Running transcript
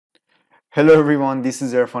Hello everyone, this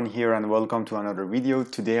is Irfan here and welcome to another video.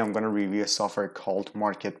 Today I'm going to review a software called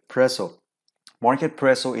MarketPresso.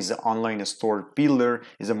 MarketPresso is an online store builder,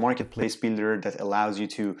 is a marketplace builder that allows you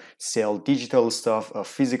to sell digital stuff,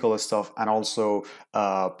 physical stuff, and also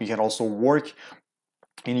you can also work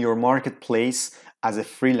in your marketplace as a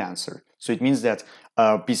freelancer. So it means that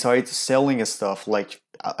besides selling stuff, like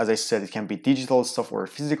as I said, it can be digital stuff or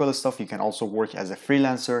physical stuff. You can also work as a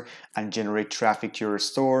freelancer and generate traffic to your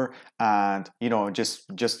store, and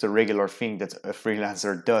just the regular thing that a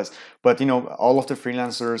freelancer does. But all of the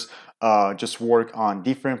freelancers just work on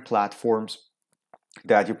different platforms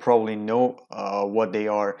that you probably know what they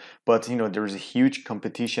are, but there's a huge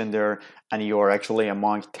competition there, and you are actually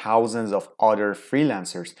among thousands of other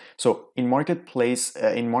freelancers. So in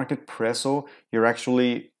MarketPresso, you're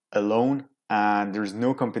actually alone and there's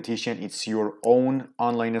no competition. It's your own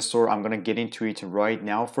online store. I'm gonna get into it right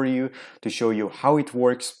now for you to show you how it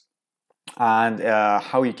works and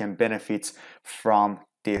how you can benefit from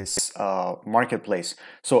this marketplace.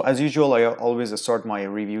 So as usual, I always start my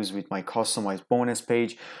reviews with my customized bonus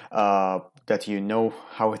page that you know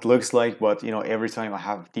how it looks like, but every time I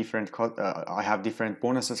have different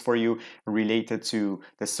bonuses for you related to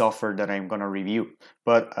the software that I'm gonna review.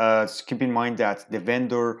 But keep in mind that the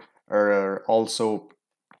vendor also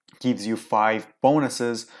gives you 5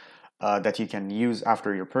 bonuses that you can use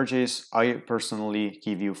after your purchase. I personally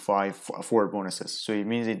give you 4 bonuses. So it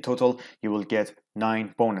means in total, you will get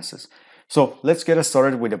 9 bonuses. So let's get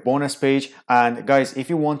started with the bonus page. And guys, if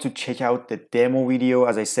you want to check out the demo video,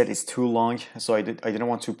 as I said, it's too long, so I didn't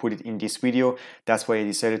want to put it in this video. That's why I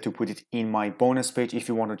decided to put it in my bonus page. If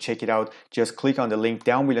you want to check it out, just click on the link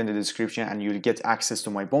down below in the description and you'll get access to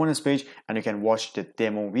my bonus page and you can watch the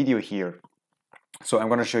demo video here. So I'm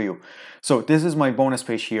going to show you. So this is my bonus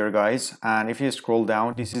page here, guys, and if you scroll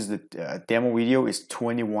down, this is the demo video. Is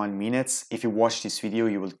 21 minutes. If you watch this video,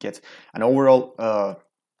 you will get an overall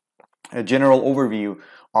a general overview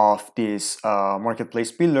of this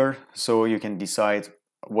marketplace builder, so you can decide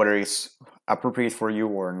whether it's appropriate for you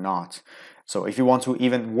or not. So if you want to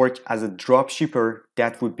even work as a drop shipper,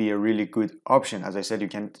 that would be a really good option. As I said, you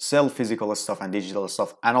can sell physical stuff and digital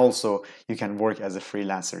stuff, and also you can work as a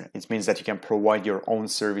freelancer. It means that you can provide your own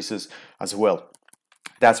services as well.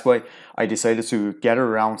 That's why I decided to gather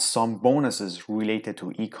around some bonuses related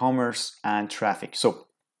to e-commerce and traffic. So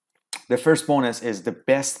the first bonus is the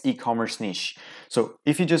best e-commerce niche. So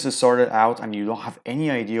if you just started out and you don't have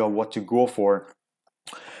any idea what to go for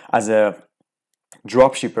as a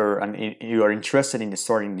dropshipper and you are interested in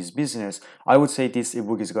starting this business, I would say this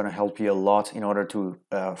ebook is going to help you a lot in order to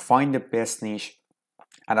find the best niche,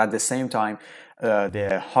 and at the same time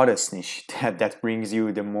the hottest niche that brings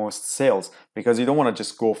you the most sales, because you don't want to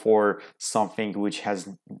just go for something which has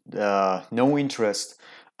no interest,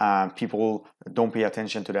 people don't pay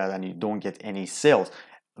attention to that, and you don't get any sales.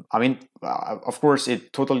 I mean, of course,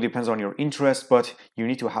 it totally depends on your interest, but you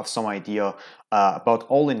need to have some idea about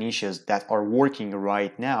all the niches that are working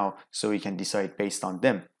right now, so you can decide based on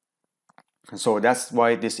them. So that's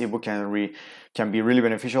why this ebook can be really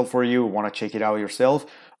beneficial for you. Want to check it out yourself,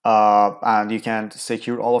 and you can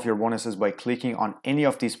secure all of your bonuses by clicking on any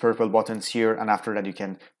of these purple buttons here, and after that you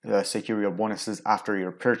can secure your bonuses after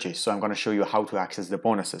your purchase. So I'm going to show you how to access the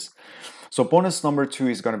bonuses. So bonus number 2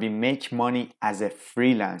 is going to be make money as a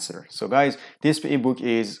freelancer. So guys, this ebook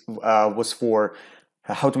was for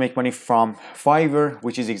how to make money from Fiverr,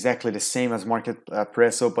 which is exactly the same as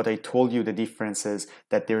MarketPresso, but I told you the differences,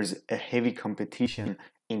 that there's a heavy competition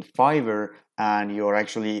in Fiverr, and you're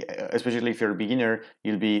actually, especially if you're a beginner,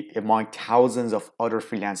 you'll be among thousands of other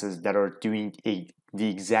freelancers that are doing the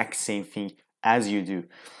exact same thing as you do.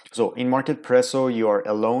 So in MarketPresso, you are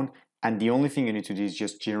alone, and the only thing you need to do is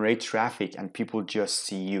just generate traffic and people just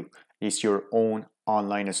see you. It's your own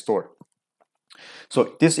online store.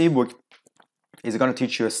 So this ebook is going to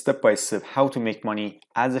teach you step by step how to make money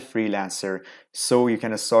as a freelancer, so you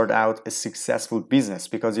can start out a successful business,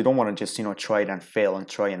 because you don't want to just try it and fail and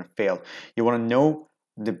try and fail. You want to know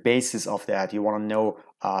the basis of that. You want to know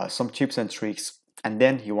some tips and tricks, and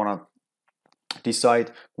then you want to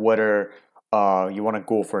decide whether you want to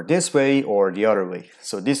go for this way or the other way.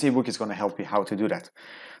 So this ebook is going to help you how to do that.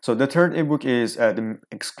 So the third ebook is the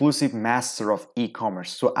exclusive master of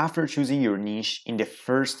e-commerce. So after choosing your niche in the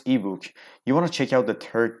first ebook, you want to check out the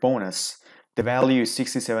third bonus. The value is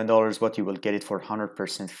 $67, but you will get it for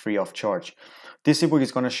 100% free of charge. This ebook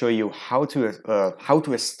is going to show you how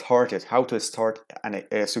to start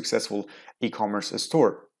a successful e-commerce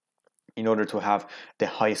store, in order to have the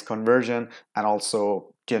highest conversion and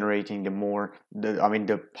also generating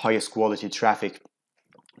the highest quality traffic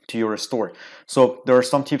to your store. So there are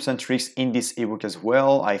some tips and tricks in this ebook as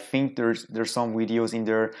well. I think there's some videos in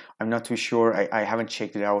there. I'm not too sure. I haven't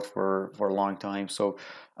checked it out for a long time. So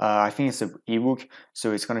I think it's an ebook.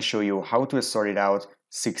 So it's going to show you how to start it out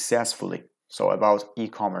successfully. So about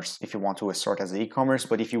e-commerce, if you want to start as an e-commerce,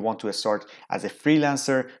 but if you want to start as a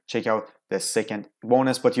freelancer, check out the second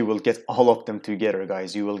bonus, but you will get all of them together,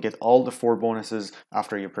 guys. You will get all the 4 bonuses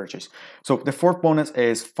after you purchase. So the 4th bonus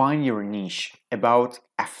is find your niche, about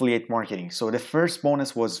affiliate marketing. So the first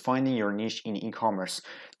bonus was finding your niche in e-commerce.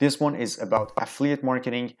 This one is about affiliate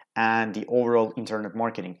marketing and the overall internet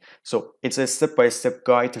marketing. So it's a step-by-step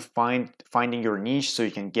guide to finding your niche, so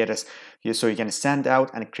you can so you can stand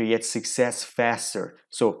out and create success faster.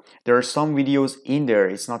 So there are some videos in there.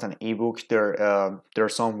 It's not an ebook. There are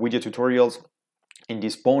some video tutorials in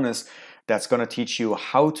this bonus that's going to teach you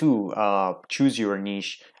how to choose your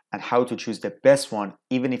niche and how to choose the best one,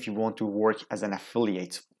 even if you want to work as an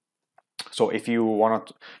affiliate. So if you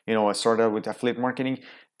want to start out with affiliate marketing,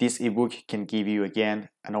 this ebook can give you again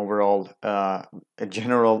an overall a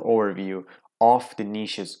general overview of the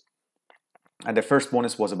niches. And the first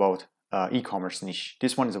bonus was about e-commerce niche.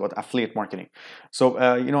 This one is about affiliate marketing. So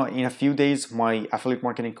in a few days my affiliate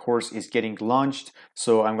marketing course is getting launched,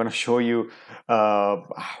 so I'm going to show you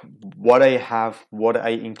what I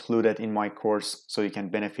included in my course, so you can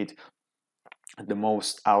benefit the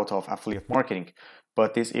most out of affiliate marketing.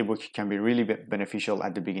 But this ebook can be really beneficial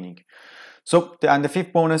at the beginning. So and the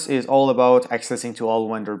 5th bonus is all about accessing to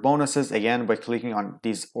all vendor bonuses. Again, by clicking on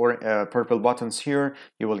these purple buttons here,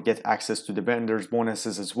 you will get access to the vendors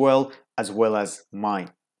bonuses as well as mine.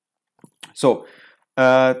 So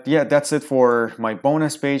yeah, that's it for my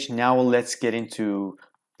bonus page. Now let's get into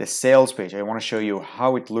the sales page. I want to show you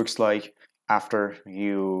how it looks like after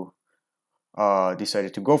you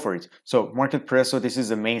decided to go for it. So MarketPresso, this is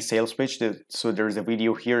the main sales page. So there's a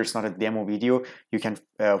video here. It's not a demo video. You can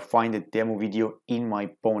find the demo video in my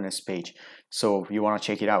bonus page. So you want to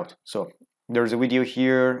check it out. So there's a video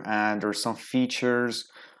here, and there's some features,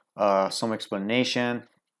 some explanation,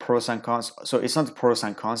 pros and cons. So it's not the pros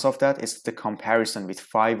and cons of that. It's the comparison with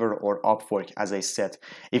Fiverr or Upwork, as I said.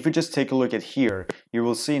 If you just take a look at here, you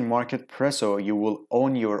will see in MarketPresso, you will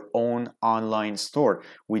own your own online store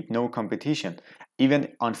with no competition.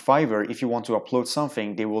 Even on Fiverr, if you want to upload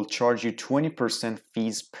something, they will charge you 20%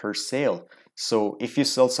 fees per sale. So if you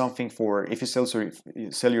sell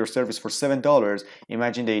your service for $7,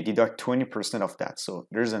 imagine they deduct 20% of that. So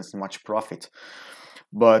there isn't much profit.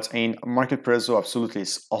 But in MarketPresso, absolutely,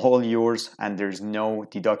 it's all yours and there's no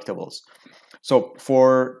deductibles. So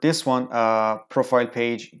for this one, profile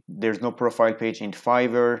page, there's no profile page in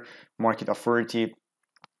Fiverr. Market Authority,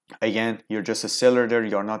 again, you're just a seller there.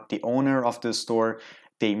 You're not the owner of the store.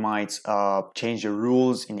 They might change the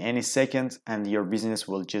rules in any second and your business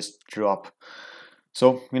will just drop.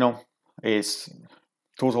 So, it's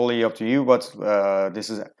totally up to you, but this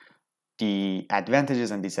is the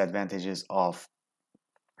advantages and disadvantages of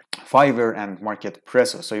Fiverr and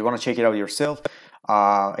MarketPresso. So you want to check it out yourself.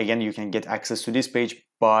 Again, you can get access to this page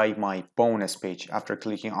by my bonus page after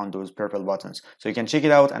clicking on those purple buttons. So you can check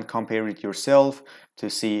it out and compare it yourself to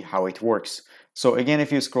see how it works. So again,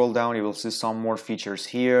 if you scroll down, you will see some more features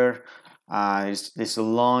here. It's a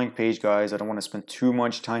long page, guys. I don't want to spend too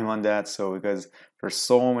much time on that. So because there's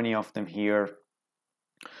so many of them here.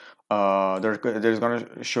 There's going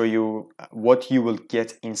to show you what you will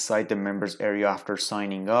get inside the members area after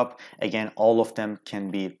signing up. Again, all of them can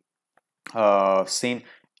be seen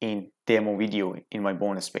in demo video in my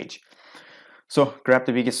bonus page. So grab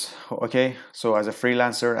the biggest. Okay, so as a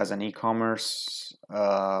freelancer, as an e-commerce,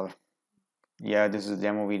 yeah, this is a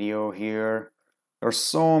demo video here. There's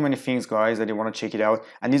so many things, guys, that you want to check it out,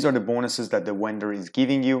 and these are the bonuses that the vendor is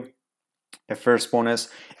giving you. The first bonus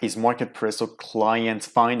is MarketPresso Client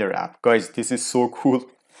Finder app. Guys, this is so cool.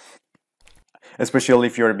 Especially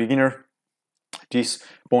if you're a beginner, this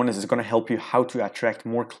bonus is going to help you how to attract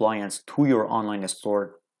more clients to your online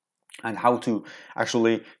store and how to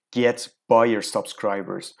actually get buyer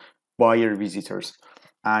subscribers, buyer visitors.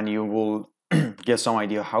 And you will get some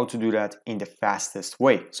idea how to do that in the fastest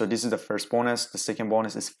way. So this is the first bonus. The second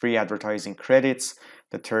bonus is free advertising credits.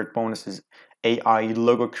 The third bonus is AI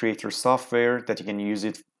logo creator software that you can use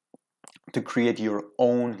it to create your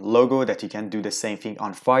own logo, that you can do the same thing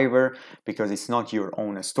on Fiverr because it's not your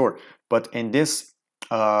own store. But in this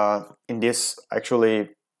actually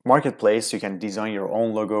marketplace, you can design your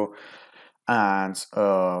own logo and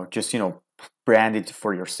just brand it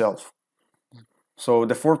for yourself. So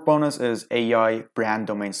the fourth bonus is AI brand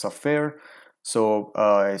domain software. So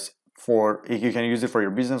you can use it for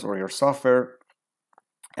your business or your software.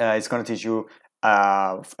 It's going to teach you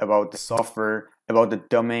about the software, about the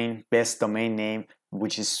domain, best domain name,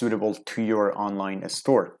 which is suitable to your online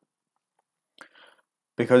store.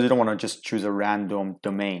 Because you don't want to just choose a random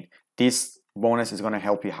domain. This bonus is going to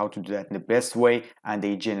help you how to do that in the best way, and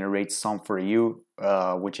they generate some for you,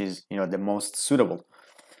 which is the most suitable.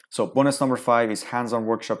 So bonus number 5 is hands-on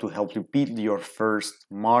workshop to help you build your first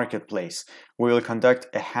marketplace. We will conduct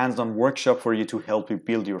a hands-on workshop for you to help you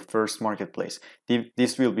build your first marketplace.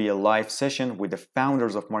 This will be a live session with the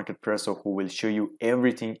founders of MarketPresso who will show you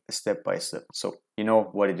everything step by step. So you know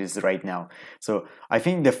what it is right now. So I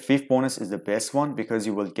think the 5th bonus is the best one because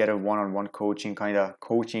you will get a one-on-one coaching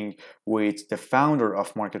with the founder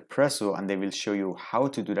of MarketPresso, and they will show you how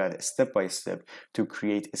to do that step by step to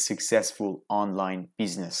create a successful online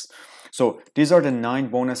business. So these are the 9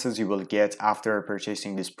 bonuses you will get after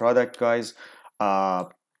purchasing this product, guys.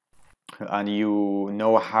 And you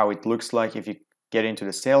know how it looks like if you get into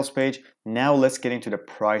the sales page. Now let's get into the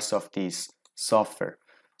price of this software.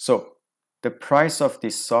 So the price of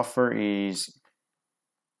this software is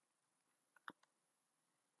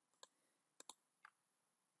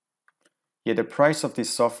the price of this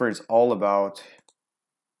software is all about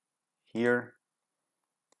here.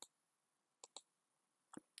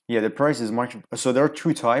 The price is so there are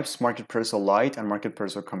 2 types, MarketPresso Lite and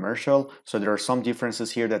MarketPresso Commercial. So there are some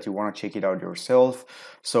differences here that you want to check it out yourself.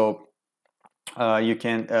 So you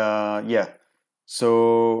can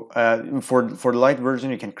So for the light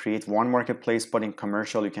version, you can create one marketplace, but in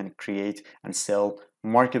commercial, you can create and sell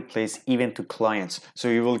marketplace even to clients. So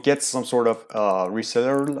you will get some sort of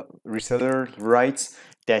reseller rights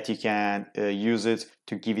that you can use it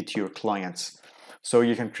to give it to your clients. So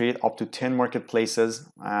you can create up to 10 marketplaces,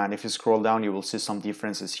 and if you scroll down, you will see some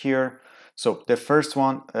differences here. So the first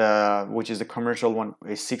one, which is the commercial one,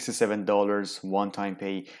 is $67 one-time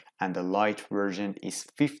pay, and the light version is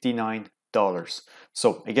 $59.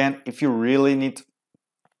 So again, if you really need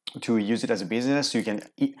to use it as a business, you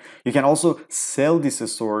can also sell this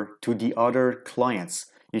store to the other clients.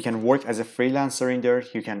 You can work as a freelancer in there,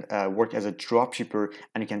 you can work as a dropshipper,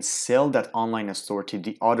 and you can sell that online store to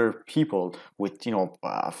the other people with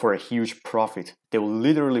for a huge profit. They will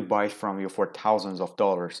literally buy it from you for thousands of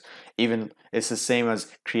dollars. Even it's the same as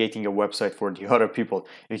creating a website for the other people.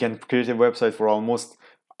 You can create a website for almost,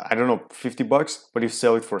 I don't know, $50, but you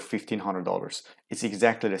sell it for $1,500. It's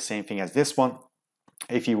exactly the same thing as this one.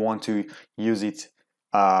 If you want to use it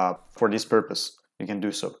for this purpose, you can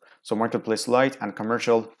do so. So Marketplace Lite and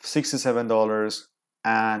Commercial, $67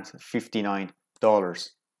 and $59.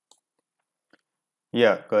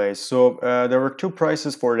 Yeah, guys. So there were 2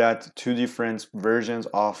 prices for that, 2 different versions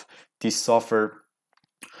of this software.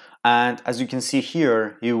 And as you can see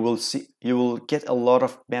here, you will get a lot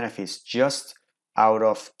of benefits just out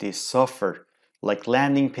of this software, like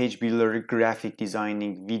landing page builder, graphic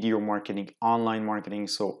designing, video marketing, online marketing,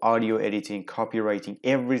 so audio editing, copywriting,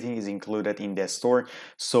 everything is included in the store.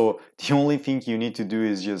 So the only thing you need to do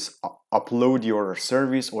is just upload your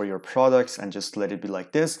service or your products and just let it be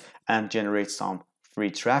like this and generate some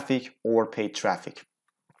free traffic or paid traffic.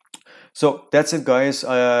 So that's it, guys.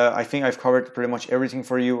 I think I've covered pretty much everything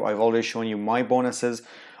for you. I've already shown you my bonuses.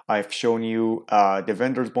 I've shown you the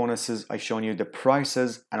vendors' bonuses. I've shown you the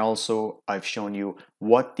prices, and also I've shown you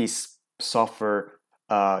what this software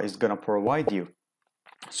is gonna provide you.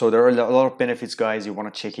 So there are a lot of benefits, guys. You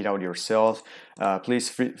want to check it out yourself. Please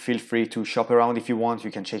feel free to shop around if you want.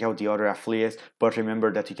 You can check out the other affiliates, but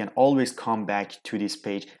remember that you can always come back to this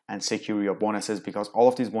page and secure your bonuses, because all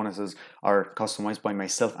of these bonuses are customized by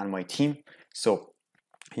myself and my team. So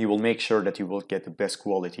you will make sure that you will get the best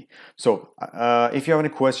quality. So if you have any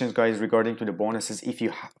questions, guys, regarding to the bonuses, if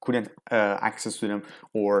you couldn't access to them,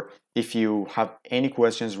 or if you have any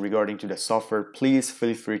questions regarding to the software, please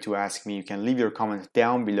feel free to ask me. You can leave your comments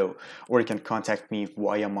down below, or you can contact me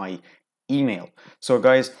via my email. So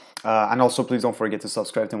guys, and also please don't forget to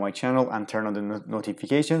subscribe to my channel and turn on the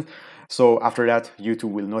notifications. So after that,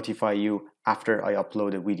 YouTube will notify you after I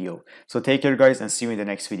upload a video. So take care, guys, and see you in the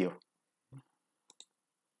next video.